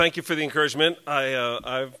Thank you for the encouragement.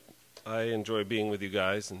 I enjoy being with you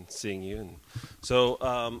guys and seeing you. And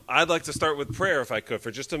so I'd like to start with prayer, if I could, for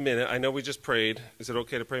just a minute. I know we just prayed. Is it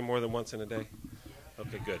okay to pray more than once in a day?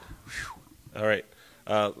 Okay, good. Whew. All right.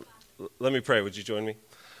 Let me pray. Would you join me?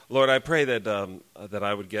 Lord, I pray that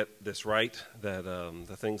I would get this right, that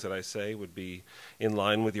the things that I say would be in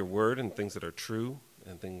line with your word and things that are true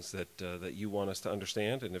and things that you want us to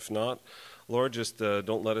understand. And if not, Lord, just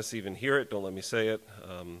don't let us even hear it. Don't let me say it.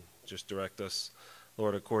 Just direct us,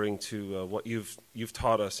 Lord, according to what you've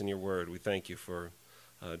taught us in your word. We thank you for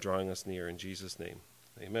drawing us near. In Jesus' name,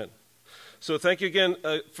 amen. So thank you again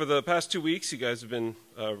for the past 2 weeks. You guys have been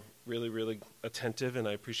really, really attentive, and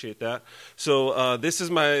I appreciate that. So this is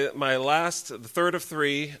my last, the third of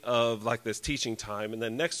 3 of like this teaching time, and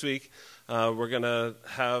then next week we're going to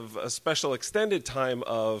have a special extended time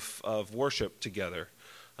of worship together.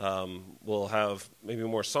 We'll have maybe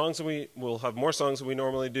more songs we'll have more songs than we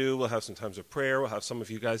normally do. We'll have some times of prayer. We'll have some of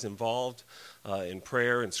you guys involved in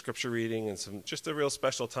prayer and scripture reading, and just a real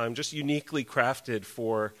special time, just uniquely crafted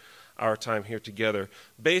for our time here together,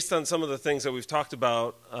 based on some of the things that we've talked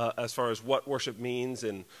about as far as what worship means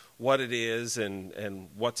and what it is and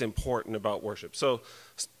what's important about worship. So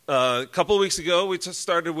a couple of weeks ago, we just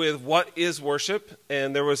started with what is worship,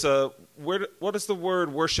 and there was what does the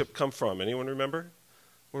word worship come from? Anyone remember?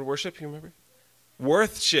 Word worship, you remember?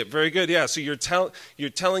 Worthship, very good, yeah. So you're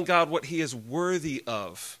telling God what he is worthy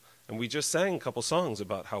of. And we just sang a couple songs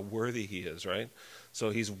about how worthy he is, right? So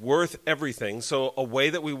he's worth everything. So a way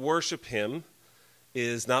that we worship him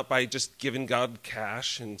is not by just giving God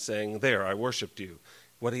cash and saying, there, I worshiped you.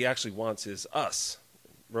 What he actually wants is us.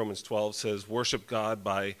 Romans 12 says, worship God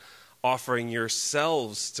by offering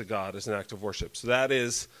yourselves to God as an act of worship. So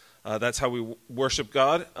that's how we worship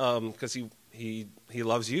God, because he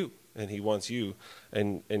loves you and he wants you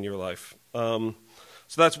in your life.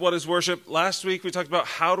 So that's what is worship. Last week we talked about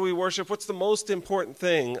how do we worship. What's the most important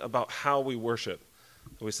thing about how we worship?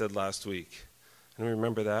 We said last week. And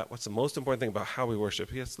remember that? What's the most important thing about how we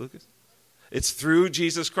worship? Yes, Lucas? It's through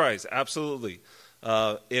Jesus Christ, absolutely.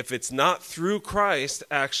 If it's not through Christ,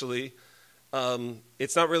 actually,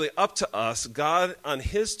 it's not really up to us. God, on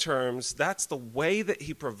his terms, that's the way that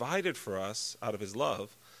he provided for us out of his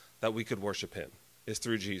love that we could worship him, is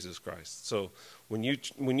through Jesus Christ. So when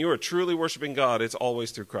you are truly worshiping God, it's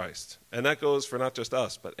always through Christ. And that goes for not just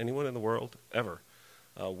us, but anyone in the world, ever.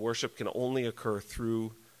 Worship can only occur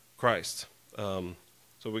through Christ. So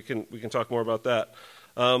we can talk more about that.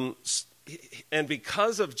 And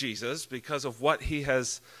because of Jesus, because of what he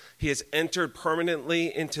has entered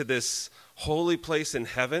permanently into this holy place in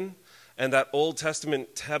heaven, and that Old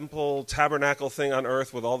Testament temple, tabernacle thing on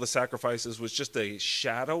earth with all the sacrifices was just a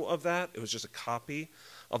shadow of that. It was just a copy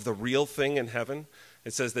of the real thing in heaven.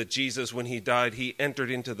 It says that Jesus, when he died, he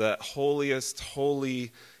entered into the holiest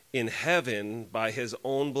holy in heaven by his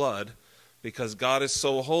own blood, because God is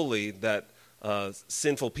so holy that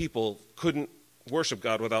sinful people couldn't worship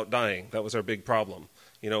God without dying. That was our big problem.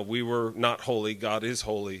 We were not holy. God is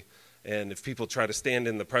holy. And if people try to stand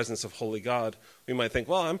in the presence of holy God, we might think,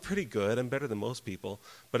 well, I'm pretty good. I'm better than most people.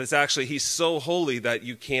 But it's actually, he's so holy that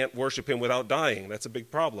you can't worship him without dying. That's a big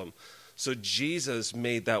problem. So Jesus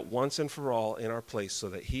made that once and for all in our place, so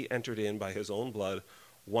that he entered in by his own blood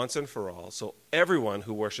once and for all. So everyone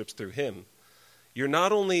who worships through him, you're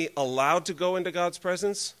not only allowed to go into God's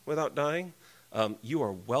presence without dying, you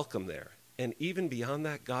are welcome there. And even beyond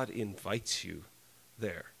that, God invites you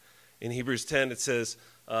there. In Hebrews 10, it says,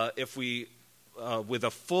 if we, with a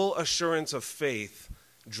full assurance of faith,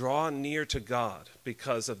 draw near to God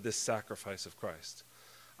because of this sacrifice of Christ.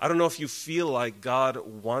 I don't know if you feel like God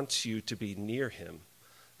wants you to be near him,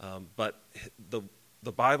 but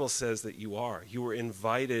the Bible says that you are. You were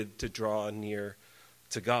invited to draw near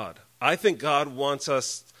to God. I think God wants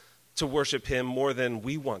us to worship him more than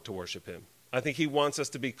we want to worship him. I think he wants us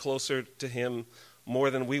to be closer to him more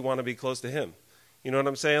than we want to be close to him. You know what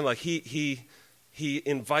I'm saying? Like he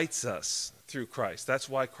invites us through Christ. That's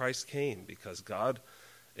why Christ came, because God,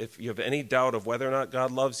 if you have any doubt of whether or not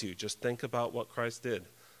God loves you, just think about what Christ did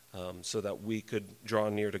so that we could draw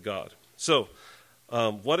near to God. So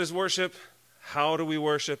what is worship? How do we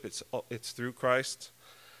worship? It's through Christ.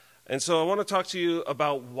 And so I want to talk to you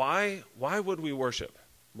about why would we worship?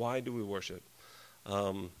 Why do we worship?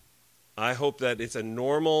 I hope that it's a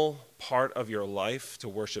normal part of your life to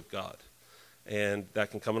worship God. And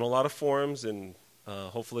that can come in a lot of forms, and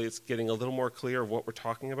hopefully it's getting a little more clear of what we're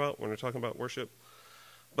talking about when we're talking about worship.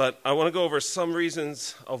 But I want to go over some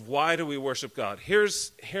reasons of why do we worship God.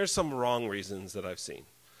 Here's some wrong reasons that I've seen.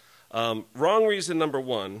 Wrong reason number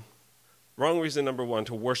one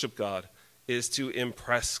to worship God is to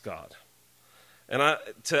impress God. And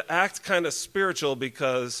to act kind of spiritual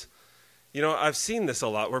because, I've seen this a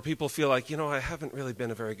lot where people feel like, I haven't really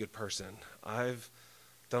been a very good person. I've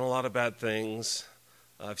done a lot of bad things.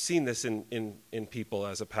 I've seen this in people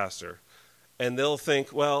as a pastor. And they'll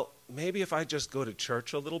think, well, maybe if I just go to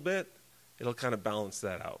church a little bit, it'll kind of balance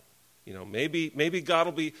that out. Maybe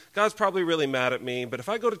God's probably really mad at me, but if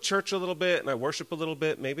I go to church a little bit and I worship a little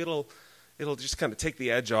bit, maybe it'll just kind of take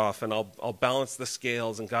the edge off, and I'll balance the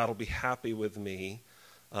scales, and God will be happy with me,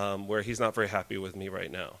 where he's not very happy with me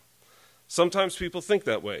right now. Sometimes people think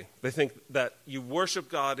that way. They think that you worship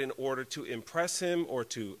God in order to impress him or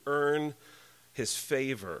to earn his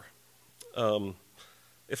favor.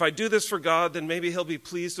 If I do this for God, then maybe he'll be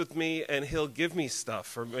pleased with me and he'll give me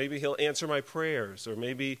stuff, or maybe he'll answer my prayers, or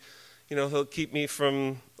maybe he'll keep me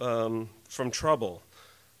from trouble.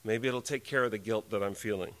 Maybe it'll take care of the guilt that I'm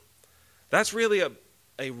feeling. That's really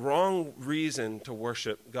a wrong reason to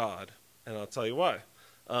worship God, and I'll tell you why.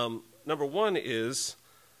 Number one is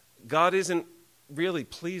God isn't really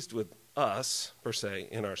pleased with us, per se,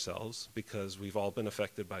 in ourselves, because we've all been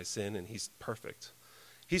affected by sin and he's perfect.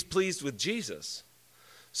 He's pleased with Jesus.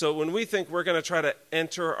 So when we think we're going to try to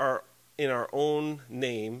enter in our own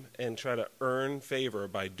name and try to earn favor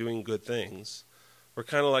by doing good things, we're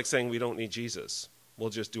kind of like saying we don't need Jesus. We'll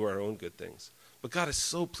just do our own good things. But God is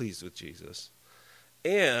so pleased with Jesus.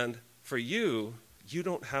 And for you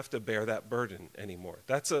don't have to bear that burden anymore.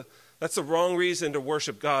 That's the wrong reason to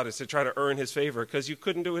worship God, is to try to earn his favor, because you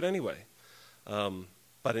couldn't do it anyway.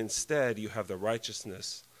 But instead, you have the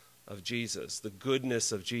righteousness of Jesus, the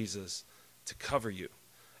goodness of Jesus to cover you.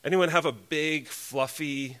 Anyone have a big,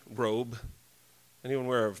 fluffy robe? Anyone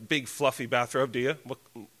wear a big, fluffy bathrobe, do you?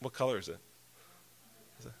 What color is it?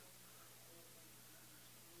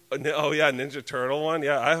 Oh, yeah, Ninja Turtle one.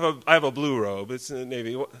 Yeah, I have a blue robe. It's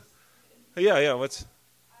navy. Yeah, what's...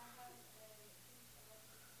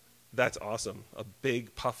 That's awesome. A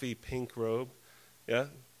big, puffy, pink robe. Yeah?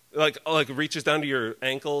 Like reaches down to your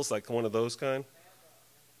ankles, like one of those kind?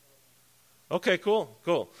 Okay, cool.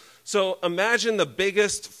 So imagine the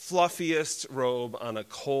biggest, fluffiest robe on a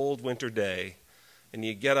cold winter day, and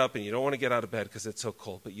you get up and you don't want to get out of bed because it's so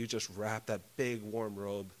cold, but you just wrap that big, warm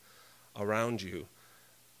robe around you.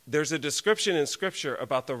 There's a description in Scripture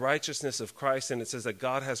about the righteousness of Christ, and it says that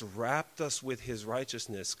God has wrapped us with his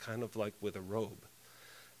righteousness, kind of like with a robe.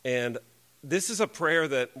 And this is a prayer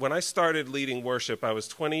that when I started leading worship, I was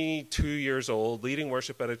 22 years old, leading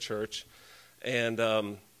worship at a church, and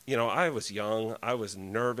I was young. I was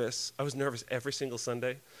nervous. I was nervous every single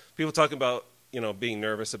Sunday. People talking about, being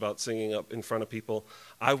nervous about singing up in front of people.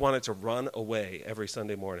 I wanted to run away every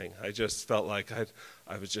Sunday morning. I just felt like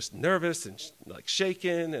I was just nervous and like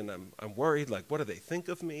shaken, and I'm worried, like, what do they think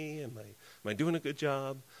of me? Am I doing a good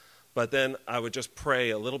job? But then I would just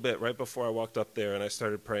pray a little bit right before I walked up there, and I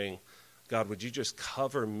started praying, God, would you just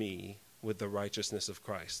cover me with the righteousness of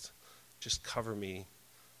Christ? Just cover me.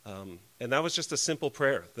 And that was just a simple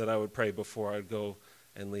prayer that I would pray before I'd go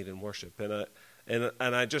and lead in worship. And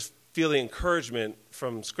I just feel the encouragement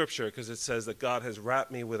from Scripture, because it says that God has wrapped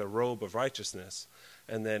me with a robe of righteousness.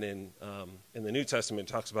 And then in the New Testament,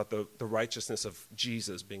 it talks about the righteousness of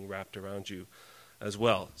Jesus being wrapped around you as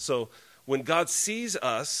well. So when God sees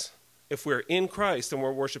us, if we're in Christ and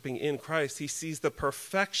we're worshiping in Christ, he sees the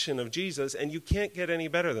perfection of Jesus, and you can't get any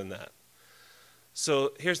better than that.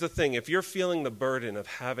 So here's the thing. If you're feeling the burden of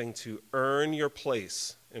having to earn your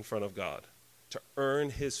place in front of God, to earn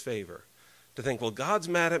his favor, to think, well, God's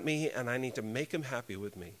mad at me and I need to make him happy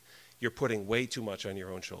with me, you're putting way too much on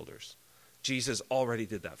your own shoulders. Jesus already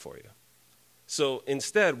did that for you. So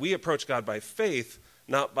instead, we approach God by faith,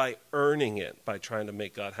 not by earning it, by trying to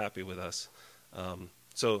make God happy with us.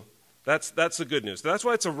 So that's the good news. That's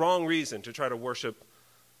why it's a wrong reason to try to worship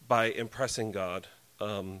by impressing God,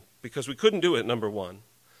 because we couldn't do it, number one.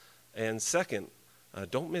 And second,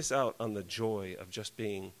 don't miss out on the joy of just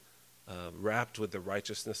being wrapped with the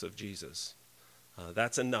righteousness of Jesus.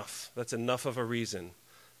 That's enough. That's enough of a reason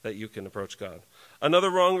that you can approach God. Another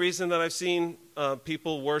wrong reason that I've seen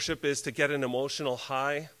people worship is to get an emotional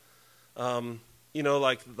high. They're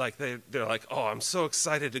like, oh, I'm so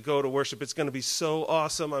excited to go to worship. It's going to be so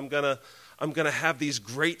awesome. I'm gonna have these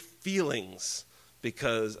great feelings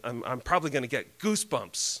because I'm probably going to get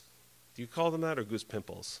goosebumps. Do you call them that, or goose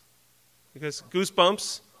pimples? You guys,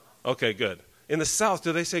 goosebumps? Okay, good. In the South,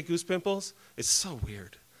 do they say goose pimples? It's so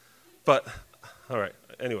weird. But all right.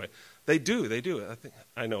 Anyway, they do.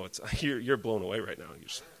 I know you're blown away right now. You're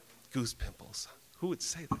just, goose pimples. Who would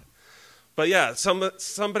say that? But yeah,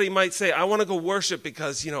 somebody might say, I want to go worship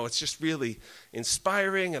because, it's just really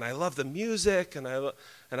inspiring, and I love the music, and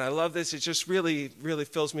and I love this. It just really, really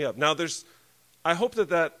fills me up. Now, I hope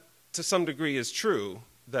that to some degree is true,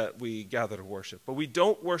 that we gather to worship. But we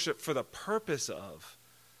don't worship for the purpose of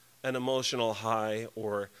an emotional high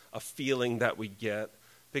or a feeling that we get.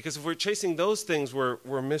 Because if we're chasing those things,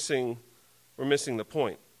 we're missing the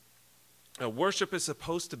point. Now, worship is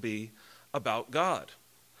supposed to be about God.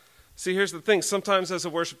 See, here's the thing. Sometimes as a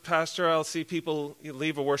worship pastor, I'll see people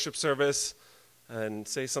leave a worship service and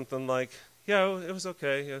say something like, yeah, it was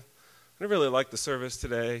okay. I didn't really like the service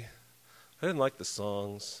today. I didn't like the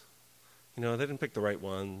songs. They didn't pick the right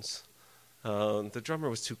ones. The drummer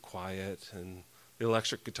was too quiet, and the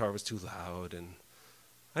electric guitar was too loud, and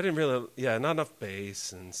I didn't really, not enough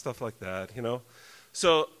bass and stuff like that,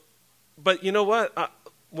 So, but you know what?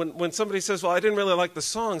 When somebody says, well, I didn't really like the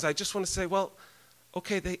songs, I just want to say, well,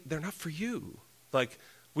 okay, they're not for you. Like,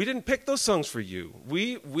 we didn't pick those songs for you.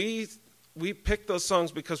 We picked those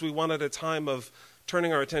songs because we wanted a time of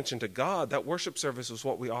turning our attention to God. That worship service was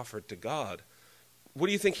what we offered to God. What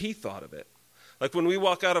do you think he thought of it? Like, when we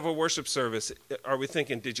walk out of a worship service, are we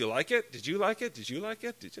thinking, did you like it? Did you like it? Did you like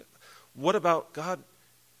it? What about God?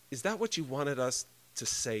 Is that what you wanted us to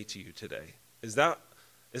say to you today? Is that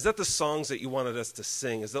the songs that you wanted us to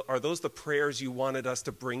sing? Are those the prayers you wanted us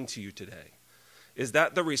to bring to you today? Is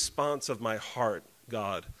that the response of my heart,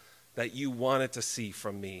 God, that you wanted to see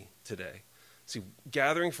from me today? See,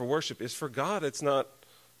 gathering for worship is for God. It's not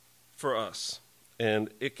for us. And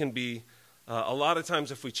it can be, a lot of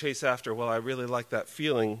times if we chase after, well, I really like that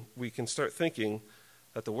feeling, we can start thinking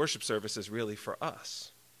that the worship service is really for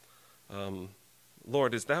us.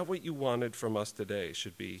 Lord, is that what you wanted from us today?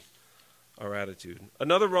 Should be our attitude.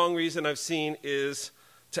 Another wrong reason I've seen is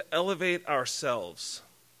to elevate ourselves.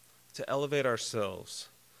 To elevate ourselves.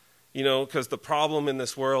 Because the problem in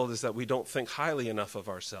this world is that we don't think highly enough of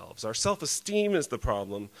ourselves. Our self-esteem is the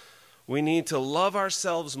problem. We need to love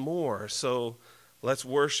ourselves more, so let's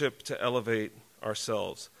worship to elevate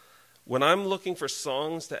ourselves. When I'm looking for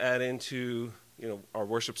songs to add into, our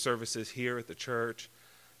worship services here at the church,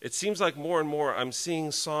 it seems like more and more I'm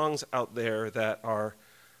seeing songs out there that are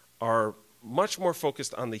much more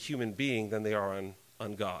focused on the human being than they are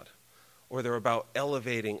on God. Or they're about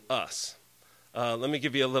elevating us. Let me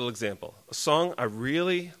give you a little example. A song I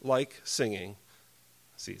really like singing,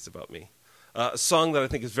 see, it's about me. A song that I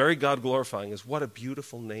think is very God-glorifying is What a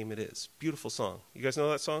Beautiful Name It Is. Beautiful song. You guys know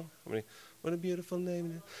that song? What a beautiful name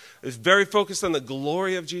it is. It's very focused on the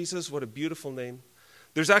glory of Jesus. What a beautiful name.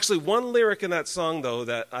 There's actually one lyric in that song, though,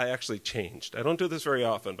 that I actually changed. I don't do this very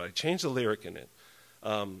often, but I changed the lyric in it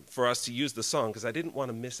for us to use the song because I didn't want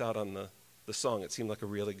to miss out on the song. It seemed like a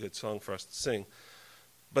really good song for us to sing.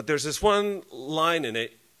 But there's this one line in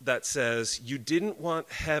it that says, you didn't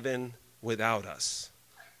want heaven without us.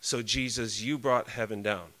 So Jesus, you brought heaven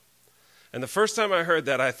down. And the first time I heard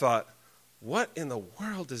that, I thought, what in the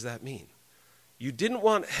world does that mean? You didn't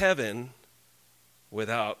want heaven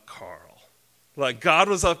without Carl. Like, God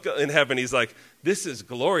was up in heaven. He's like, this is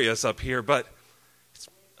glorious up here, but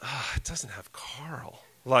it doesn't have Carl.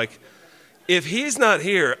 Like, if he's not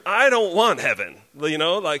here, I don't want heaven.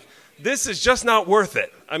 This is just not worth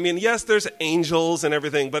it. I mean, yes, there's angels and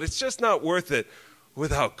everything, but it's just not worth it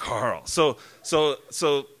without Carl. So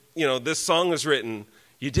this song is written,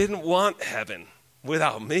 you didn't want heaven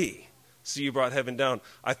without me, so you brought heaven down.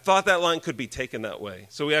 I thought that line could be taken that way.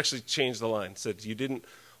 So we actually changed the line. Said, you didn't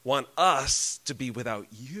want us to be without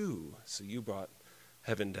you, so you brought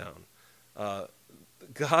heaven down.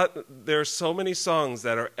 God, there are so many songs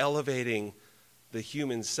that are elevating the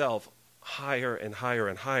human self higher and higher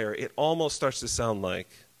and higher. It almost starts to sound like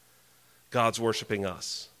God's worshiping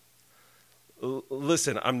us.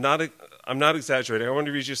 Listen, I'm not exaggerating. I want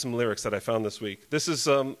to read you some lyrics that I found this week. This is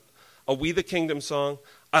a We the Kingdom song.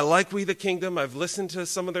 I like We the Kingdom. I've listened to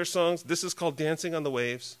some of their songs. This is called Dancing on the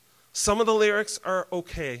Waves. Some of the lyrics are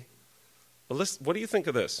okay. But listen, what do you think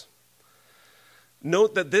of this?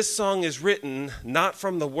 Note that this song is written not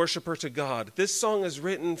from the worshiper to God. This song is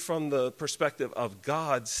written from the perspective of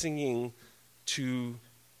God singing to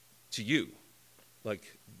you.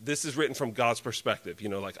 Like, this is written from God's perspective.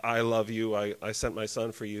 Like, I love you, I sent my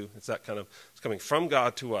son for you. It's that kind of, it's coming from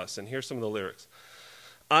God to us. And here's some of the lyrics.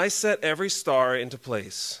 I set every star into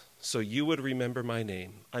place so you would remember my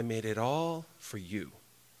name. I made it all for you.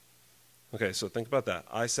 Okay, so think about that.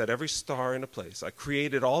 I set every star into place. I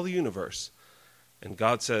created all the universe. And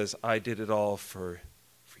God says, I did it all for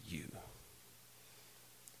you.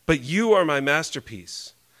 But you are my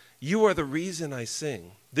masterpiece. You are the reason I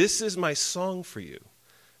sing. This is my song for you.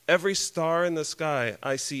 Every star in the sky,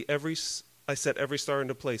 I set every star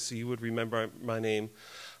into place so you would remember my name.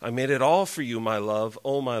 I made it all for you, my love,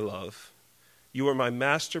 oh my love. You are my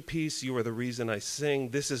masterpiece. You are the reason I sing.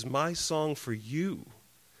 This is my song for you.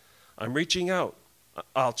 I'm reaching out.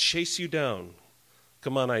 I'll chase you down.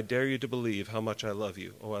 Come on, I dare you to believe how much I love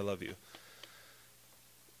you. Oh, I love you.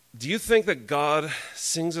 Do you think that God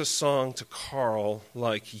sings a song to Carl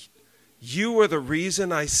like, you are the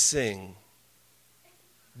reason I sing.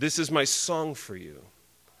 This is my song for you.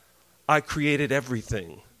 I created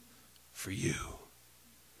everything for you,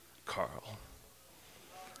 Carl.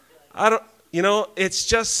 It's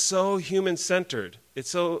just so human-centered. It's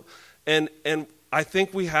so, and I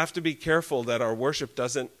think we have to be careful that our worship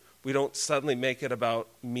we don't suddenly make it about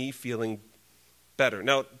me feeling better.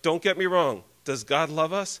 Now, don't get me wrong. Does God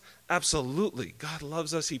love us? Absolutely. God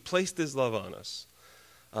loves us. He placed his love on us.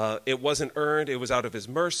 It wasn't earned. It was out of his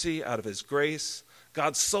mercy, out of his grace.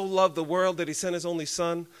 God so loved the world that he sent his only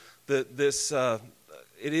son. It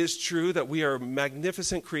is true that we are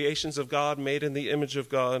magnificent creations of God, made in the image of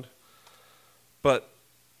God. But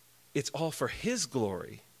it's all for his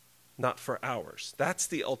glory, not for ours. That's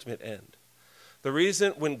the ultimate end. The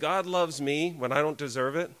reason when God loves me, when I don't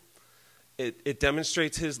deserve it, it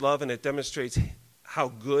demonstrates his love, and it demonstrates how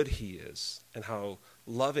good he is and how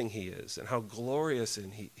loving he is and how glorious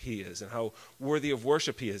he is and how worthy of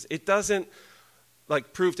worship he is. It doesn't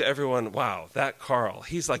prove to everyone, wow, that Carl,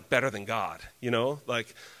 he's better than God,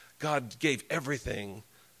 God gave everything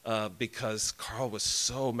because Carl was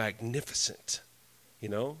so magnificent,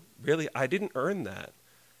 Really, I didn't earn that.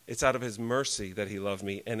 It's out of his mercy that he loved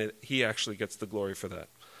me, and he actually gets the glory for that.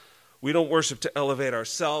 We don't worship to elevate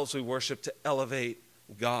ourselves. We worship to elevate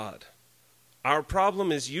God. Our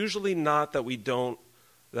problem is usually not that we don't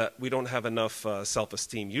have enough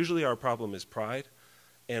self-esteem. Usually our problem is pride,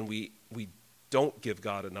 and we don't give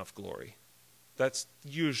God enough glory. That's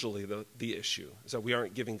usually the issue, is that we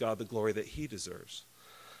aren't giving God the glory that he deserves.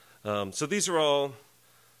 So these are all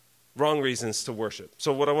wrong reasons to worship.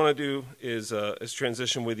 So what I want to do is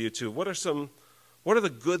transition with you to what are the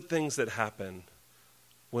good things that happen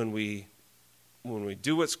when we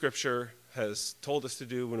do what Scripture has told us to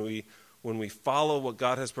do, when we follow what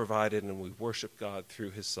God has provided, and we worship God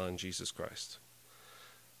through his Son, Jesus Christ.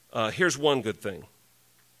 Here's one good thing.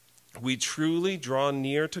 We truly draw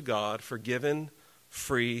near to God forgiven,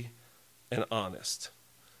 free, and honest.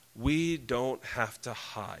 We don't have to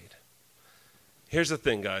hide. Here's the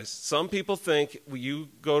thing, guys. Some people think when you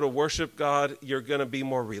go to worship God, you're going to be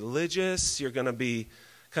more religious. You're going to be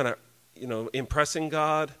kind of, impressing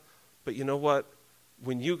God. But you know what?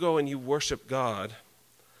 When you go and you worship God,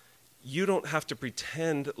 you don't have to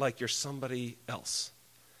pretend like you're somebody else.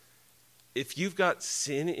 If you've got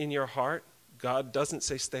sin in your heart, God doesn't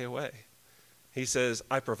say stay away. He says,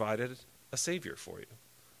 I provided a Savior for you.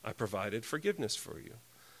 I provided forgiveness for you.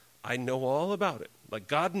 I know all about it.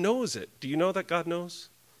 God knows it. Do you know that God knows?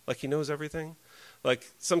 He knows everything?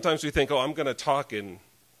 Sometimes we think, I'm going to talk in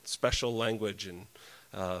special language and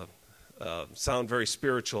sound very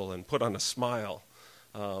spiritual and put on a smile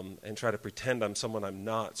and try to pretend I'm someone I'm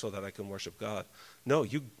not so that I can worship God. No,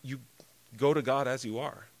 you go to God as you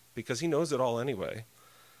are because he knows it all anyway.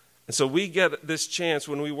 And so we get this chance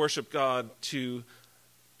when we worship God to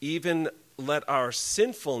even let our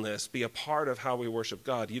sinfulness be a part of how we worship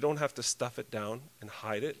God. You don't have to stuff it down and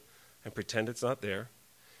hide it and pretend it's not there.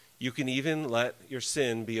 You can even let your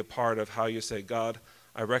sin be a part of how you say, God,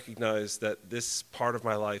 I recognize that this part of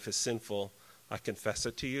my life is sinful. I confess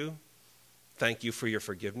it to you. Thank you for your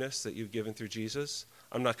forgiveness that you've given through Jesus.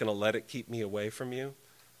 I'm not going to let it keep me away from you.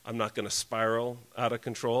 I'm not going to spiral out of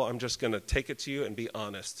control. I'm just going to take it to you and be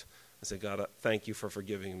honest and say, God, thank you for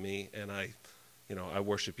forgiving me, and I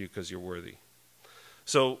worship you because you're worthy.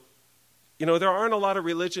 So, there aren't a lot of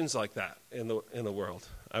religions like that in the world.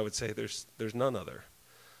 I would say there's none other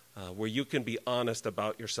where you can be honest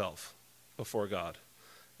about yourself before God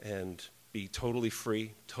and be totally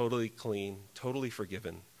free, totally clean, totally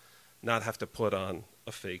forgiven, not have to put on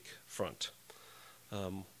a fake front.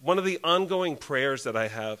 One of the ongoing prayers that I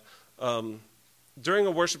have during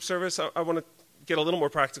a worship service, I want to get a little more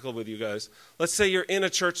practical with you guys. Let's say you're in a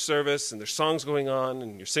church service and there's songs going on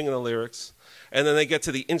and you're singing the lyrics, and then they get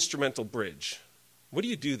to the instrumental bridge. What do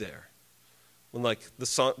you do there when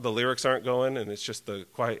the lyrics aren't going and it's just the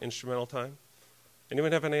quiet instrumental time?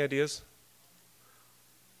 Anyone have any ideas?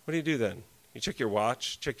 What do you do then? You check your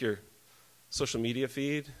watch, check your social media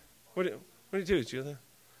feed. What do you do, Julia?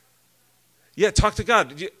 Yeah, talk to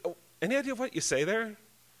God. Any idea what you say there?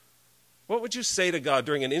 What would you say to God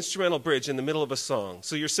during an instrumental bridge in the middle of a song?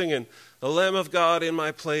 So you're singing, the Lamb of God in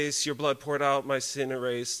my place, your blood poured out, my sin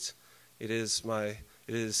erased. It is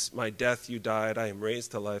my death you died, I am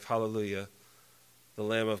raised to life, hallelujah, the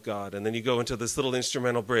Lamb of God. And then you go into this little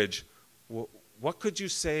instrumental bridge. What could you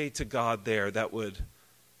say to God there that would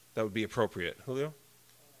be appropriate? Julio?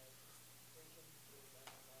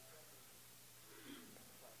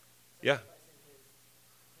 Yeah.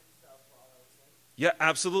 Yeah,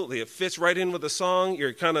 absolutely. It fits right in with the song.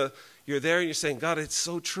 You're there and you're saying, God, it's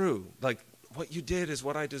so true. Like, what you did is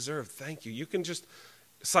what I deserve. Thank you. You can just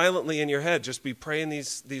silently in your head just be praying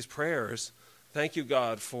these prayers. Thank you,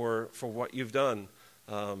 God, for what you've done,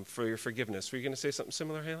 for your forgiveness. Were you going to say something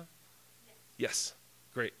similar, Hannah? Yes.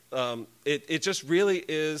 Great. It just really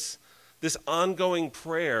is, this ongoing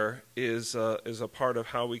prayer is a part of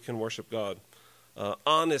how we can worship God.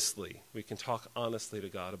 Honestly, we can talk honestly to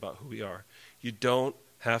God about who we are. You don't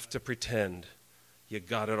have to pretend you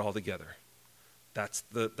got it all together. That's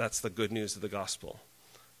the good news of the gospel.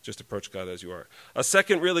 Just approach God as you are. A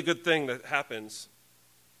second really good thing that happens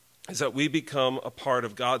is that we become a part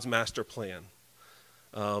of God's master plan.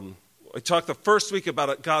 I talked the first week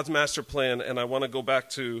about God's master plan, and I want to go back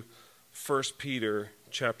to 1 Peter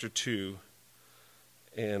chapter 2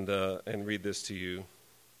 and read this to you.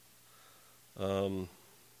 1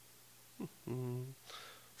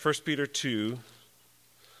 Peter 2,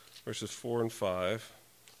 verses 4 and 5.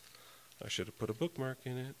 I should have put a bookmark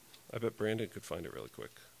in it. I bet Brandon could find it really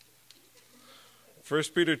quick. 1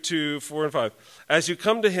 Peter 2, 4 and 5. As you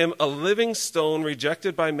come to him, a living stone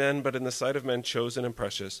rejected by men, but in the sight of men chosen and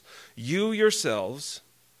precious, you yourselves,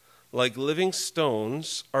 like living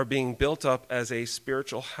stones, are being built up as a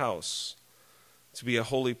spiritual house, to be a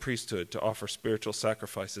holy priesthood, to offer spiritual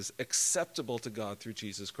sacrifices acceptable to God through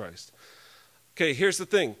Jesus Christ. Okay, here's the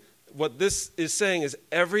thing. What this is saying is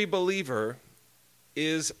every believer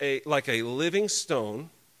is like a living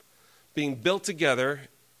stone being built together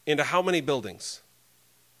into how many buildings?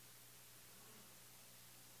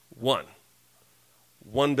 One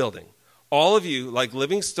building. All of you, like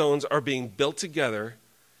living stones, are being built together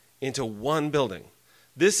into one building.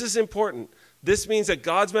 This is important. This means that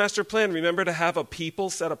God's master plan, remember to have a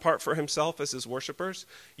people set apart for himself as his worshipers?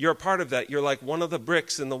 You're a part of that. You're like one of the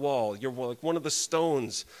bricks in the wall. You're like one of the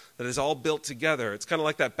stones that is all built together. It's kind of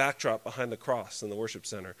like that backdrop behind the cross in the worship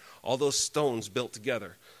center. All those stones built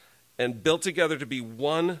together. And built together to be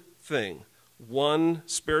one thing, one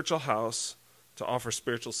spiritual house to offer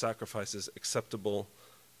spiritual sacrifices acceptable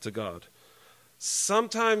to God.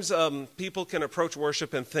 Sometimes people can approach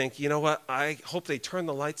worship and think, you know what, I hope they turn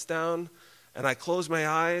the lights down and I close my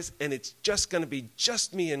eyes, and it's just going to be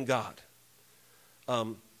just me and God.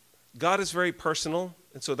 God is very personal,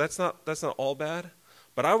 and so that's not all bad.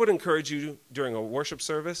 But I would encourage you during a worship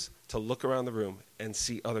service to look around the room and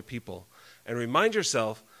see other people. And remind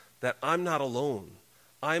yourself that I'm not alone.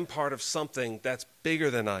 I'm part of something that's bigger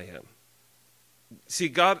than I am. See,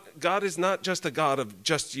 God is not just a God of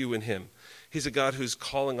just you and him. He's a God who's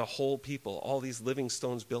calling a whole people, all these living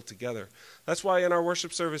stones built together. That's why in our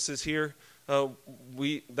worship services here,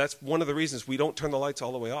 that's one of the reasons we don't turn the lights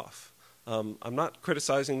all the way off. I'm not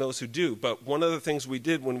criticizing those who do, but one of the things we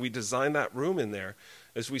did when we designed that room in there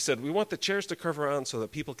is we said we want the chairs to curve around so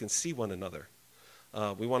that people can see one another.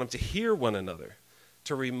 We want them to hear one another,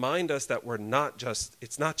 to remind us that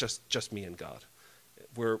it's not just me and God.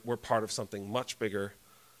 We're part of something much bigger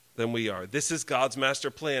than we are. This is God's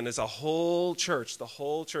master plan, is a whole church, the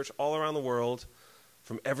whole church all around the world,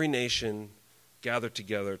 from every nation, gathered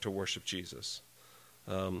together to worship Jesus.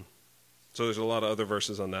 So there's a lot of other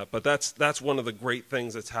verses on that, but that's one of the great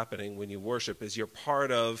things that's happening when you worship, is you're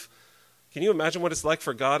part of. Can you imagine what it's like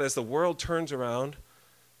for God as the world turns around?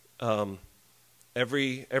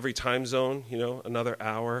 Every time zone, another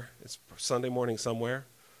hour. It's Sunday morning somewhere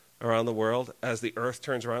around the world, as the earth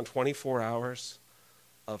turns around, 24 hours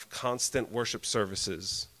of constant worship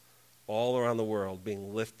services all around the world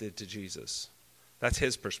being lifted to Jesus. That's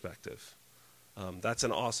his perspective. That's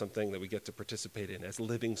an awesome thing that we get to participate in as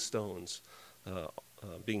living stones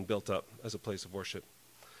being built up as a place of worship.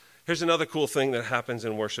 Here's another cool thing that happens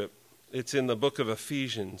in worship. It's in the book of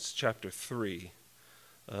Ephesians, chapter 3.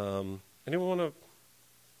 Anyone want to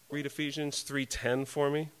read Ephesians 3:10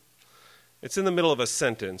 for me? It's in the middle of a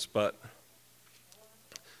sentence, but...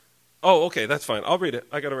 Oh, okay, that's fine. I'll read it.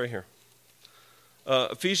 I got it right here.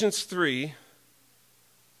 Ephesians 3,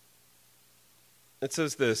 it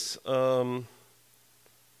says this. The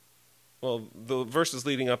verses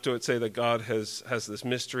leading up to it say that God has this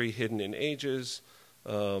mystery hidden in ages.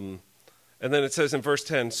 And then it says in verse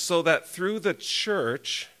 10, so that through the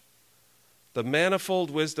church, the manifold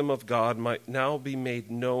wisdom of God might now be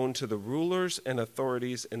made known to the rulers and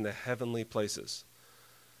authorities in the heavenly places.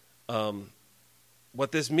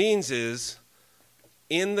 What this means is,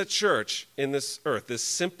 in the church, in this earth, this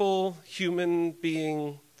simple human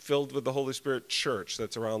being filled with the Holy Spirit church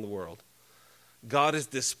that's around the world, God is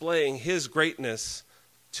displaying his greatness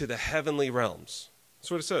to the heavenly realms.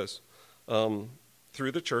 That's what it says.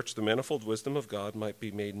 Through the church, the manifold wisdom of God might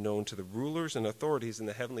be made known to the rulers and authorities in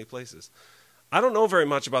the heavenly places. I don't know very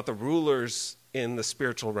much about the rulers in the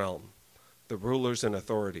spiritual realm, the rulers and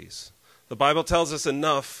authorities. The Bible tells us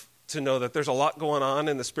enough to know that there's a lot going on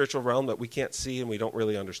in the spiritual realm that we can't see and we don't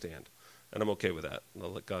really understand. And I'm okay with that.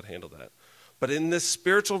 I'll let God handle that. But in this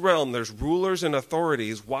spiritual realm, there's rulers and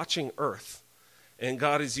authorities watching earth. And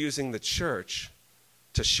God is using the church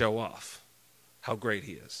to show off how great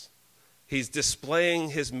he is. He's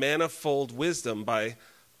displaying his manifold wisdom by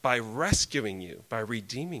rescuing you, by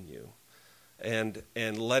redeeming you, and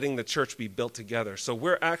letting the church be built together. So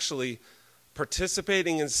we're actually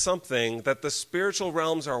participating in something that the spiritual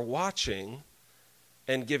realms are watching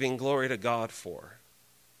and giving glory to God for.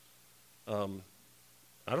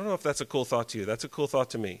 I don't know if that's a cool thought to you. That's a cool thought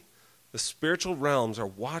to me. The spiritual realms are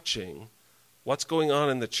watching what's going on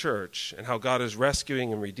in the church and how God is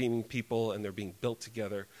rescuing and redeeming people, and they're being built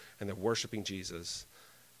together and they're worshiping Jesus,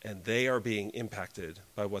 and they are being impacted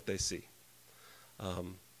by what they see.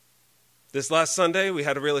 This last Sunday, we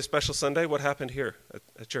had a really special Sunday. What happened here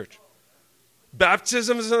at church?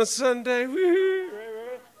 Baptisms on Sunday. Woo-hoo.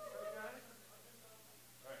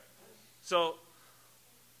 So,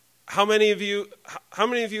 how many of you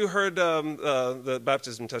heard the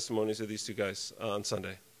baptism testimonies of these two guys on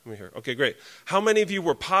Sunday? Let me hear. Okay, great. How many of you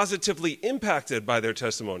were positively impacted by their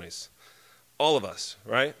testimonies? All of us,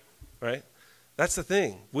 right? Right? That's the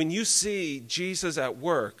thing. When you see Jesus at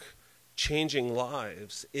work changing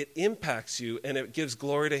lives, it impacts you and it gives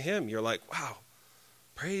glory to him. You're like, wow,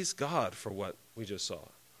 praise God for what we just saw.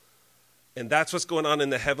 And that's what's going on in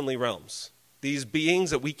the heavenly realms. These beings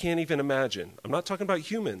that we can't even imagine. I'm not talking about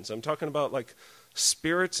humans. I'm talking about like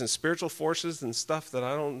spirits and spiritual forces and stuff that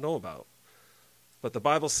I don't know about. But the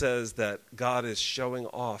Bible says that God is showing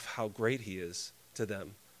off how great he is to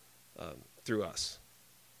them through us.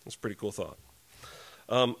 That's a pretty cool thought.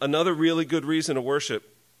 Another really good reason to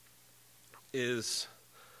worship is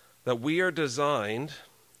that we are designed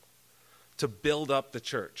to build up the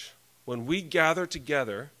church. When we gather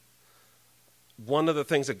together, one of the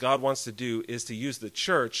things that God wants to do is to use the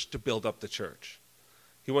church to build up the church.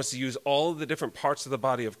 He wants to use all of the different parts of the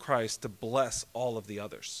body of Christ to bless all of the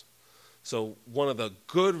others. So one of the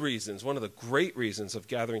good reasons, one of the great reasons of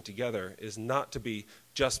gathering together is not to be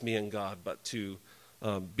just me and God, but to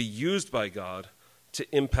be used by God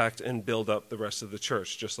to impact and build up the rest of the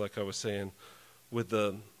church, just like I was saying with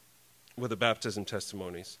the baptism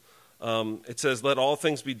testimonies. It says, let all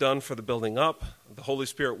things be done for the building up. The Holy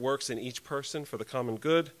Spirit works in each person for the common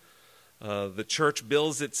good. The church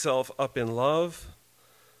builds itself up in love.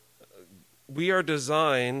 We are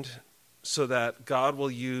designed so that God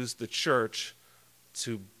will use the church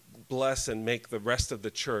to bless and make the rest of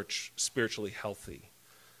the church spiritually healthy.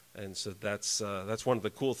 And so that's one of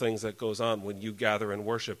the cool things that goes on when you gather and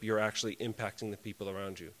worship. You're actually impacting the people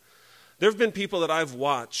around you. There have been people that I've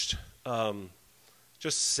watched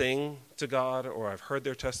just sing to God, or I've heard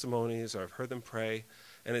their testimonies, or I've heard them pray,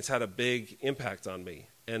 and it's had a big impact on me,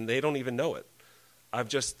 and they don't even know it.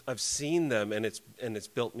 I've seen them, and it's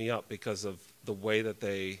built me up because of the way that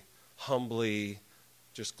they humbly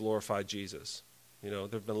just glorify Jesus. You know,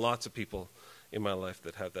 there have been lots of people in my life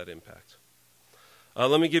that have that impact.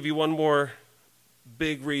 Let me give you one more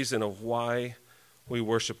big reason of why we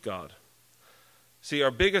worship God. See, our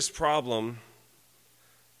biggest problem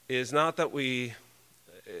is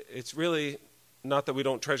it's really not that we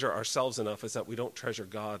don't treasure ourselves enough, it's that we don't treasure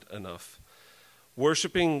God enough.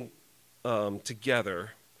 Worshiping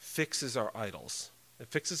together fixes our idols. It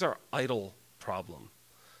fixes our idol problem.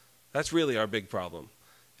 That's really our big problem,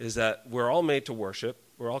 is that we're all made to worship.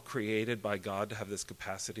 We're all created by God to have this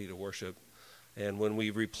capacity to worship. And when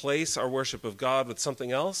we replace our worship of God with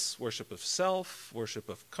something else, worship of self, worship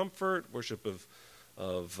of comfort, worship of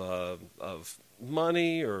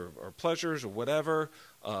money or pleasures or whatever,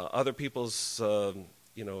 other people's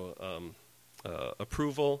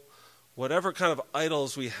approval, whatever kind of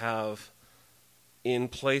idols we have in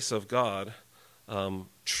place of God,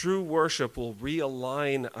 true worship will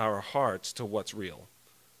realign our hearts to what's real,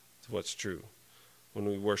 to what's true. When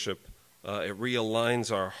we worship, it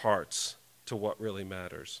realigns our hearts to what really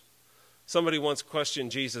matters. Somebody once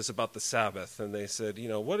questioned Jesus about the Sabbath, and they said,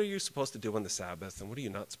 what are you supposed to do on the Sabbath, and what are you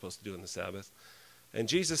not supposed to do on the Sabbath? And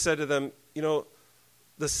Jesus said to them,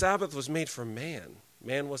 the Sabbath was made for man.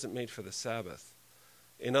 Man wasn't made for the Sabbath.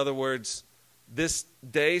 In other words, this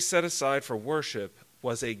day set aside for worship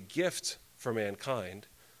was a gift for mankind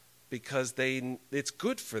because it's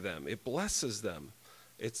good for them. It blesses them.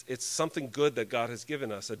 It's something good that God has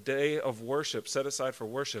given us. A day of worship set aside for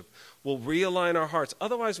worship will realign our hearts.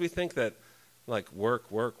 Otherwise, we think that like work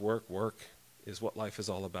is what life is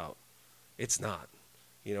all about. It's not.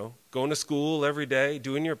 Going to school every day,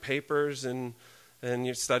 doing your papers, and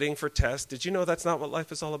you're studying for tests. Did you know that's not what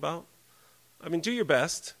life is all about? I mean, do your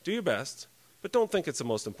best, but don't think it's the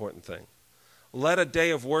most important thing. Let a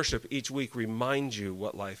day of worship each week remind you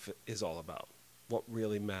what life is all about, what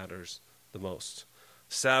really matters the most.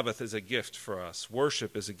 Sabbath is a gift for us.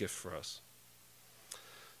 Worship is a gift for us.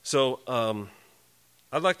 So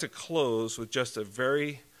I'd like to close with just a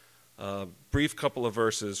very brief couple of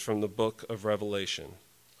verses from the book of Revelation.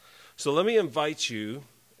 So let me invite you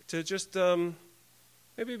to just maybe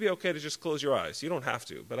it'd be okay to just close your eyes. You don't have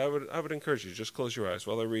to, but I would encourage you to just close your eyes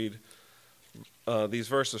while I read these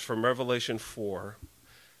verses from Revelation 4,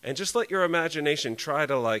 and just let your imagination try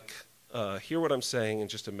to hear what I'm saying and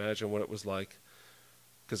just imagine what it was like,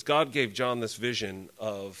 because God gave John this vision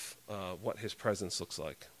of what his presence looks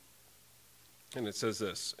like. And it says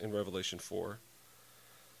this in Revelation 4.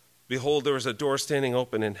 Behold, there was a door standing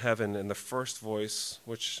open in heaven, and the first voice,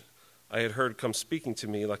 which I had heard come speaking to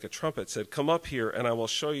me like a trumpet, said, "Come up here, and I will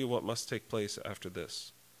show you what must take place after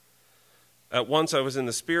this." At once I was in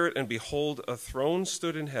the Spirit, and behold, a throne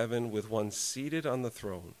stood in heaven with one seated on the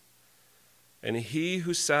throne. And he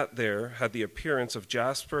who sat there had the appearance of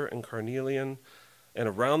jasper and carnelian, and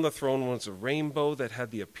around the throne was a rainbow that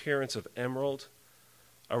had the appearance of emerald.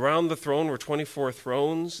 Around the throne were 24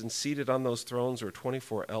 thrones, and seated on those thrones were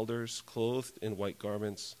 24 elders, clothed in white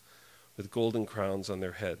garments, with golden crowns on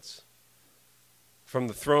their heads. From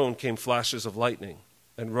the throne came flashes of lightning,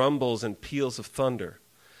 and rumbles and peals of thunder.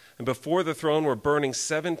 And before the throne were burning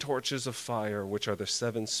 7 torches of fire, which are the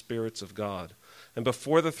 7 spirits of God. And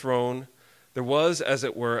before the throne there was, as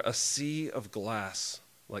it were, a sea of glass,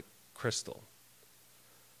 like crystal.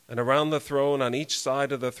 And around the throne, on each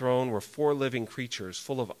side of the throne, were 4 living creatures,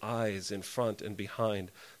 full of eyes in front and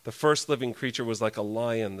behind. The first living creature was like a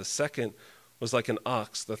lion, the second was like an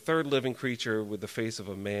ox, the third living creature with the face of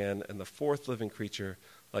a man, and the fourth living creature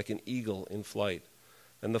like an eagle in flight.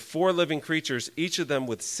 And the 4 living creatures, each of them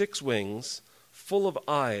with 6 wings, full of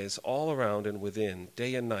eyes all around and within,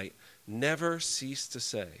 day and night, never cease to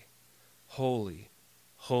say, "Holy,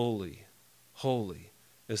 holy, holy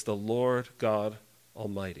is the Lord God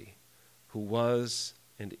Almighty, who was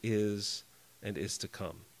and is to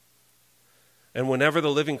come." And whenever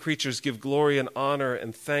the living creatures give glory and honor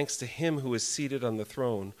and thanks to him who is seated on the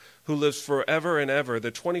throne, who lives forever and ever,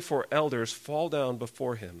 the 24 elders fall down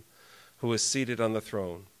before him who is seated on the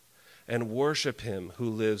throne, and worship him who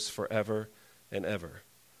lives forever and ever.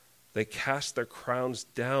 They cast their crowns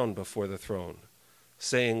down before the throne,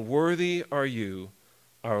 saying, "Worthy are you,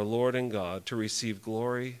 our Lord and God, to receive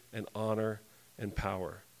glory and honor and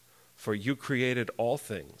power. For you created all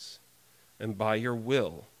things, and by your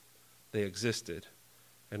will they existed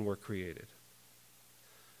and were created."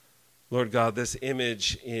 Lord God, this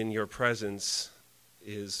image in your presence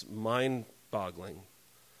is mind-boggling.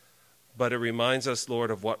 But it reminds us,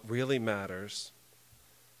 Lord, of what really matters.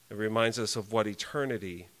 It reminds us of what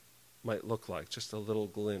eternity might look like, just a little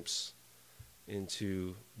glimpse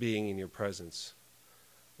into being in your presence.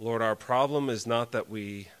 Lord, our problem is not that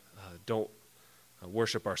we don't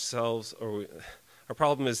worship ourselves, our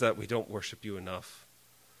problem is that we don't worship you enough.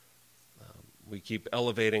 We keep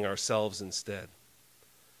elevating ourselves instead.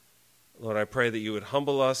 Lord, I pray that you would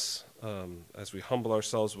humble us as we humble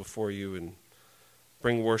ourselves before you and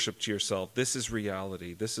bring worship to yourself. This is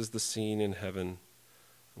reality. This is the scene in heaven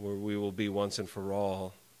where we will be once and for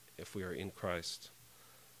all if we are in Christ.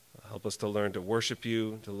 Help us to learn to worship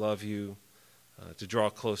you, to love you, to draw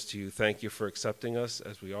close to you. Thank you for accepting us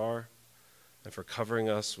as we are and for covering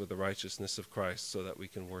us with the righteousness of Christ so that we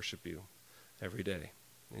can worship you every day.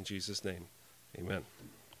 In Jesus' name, amen.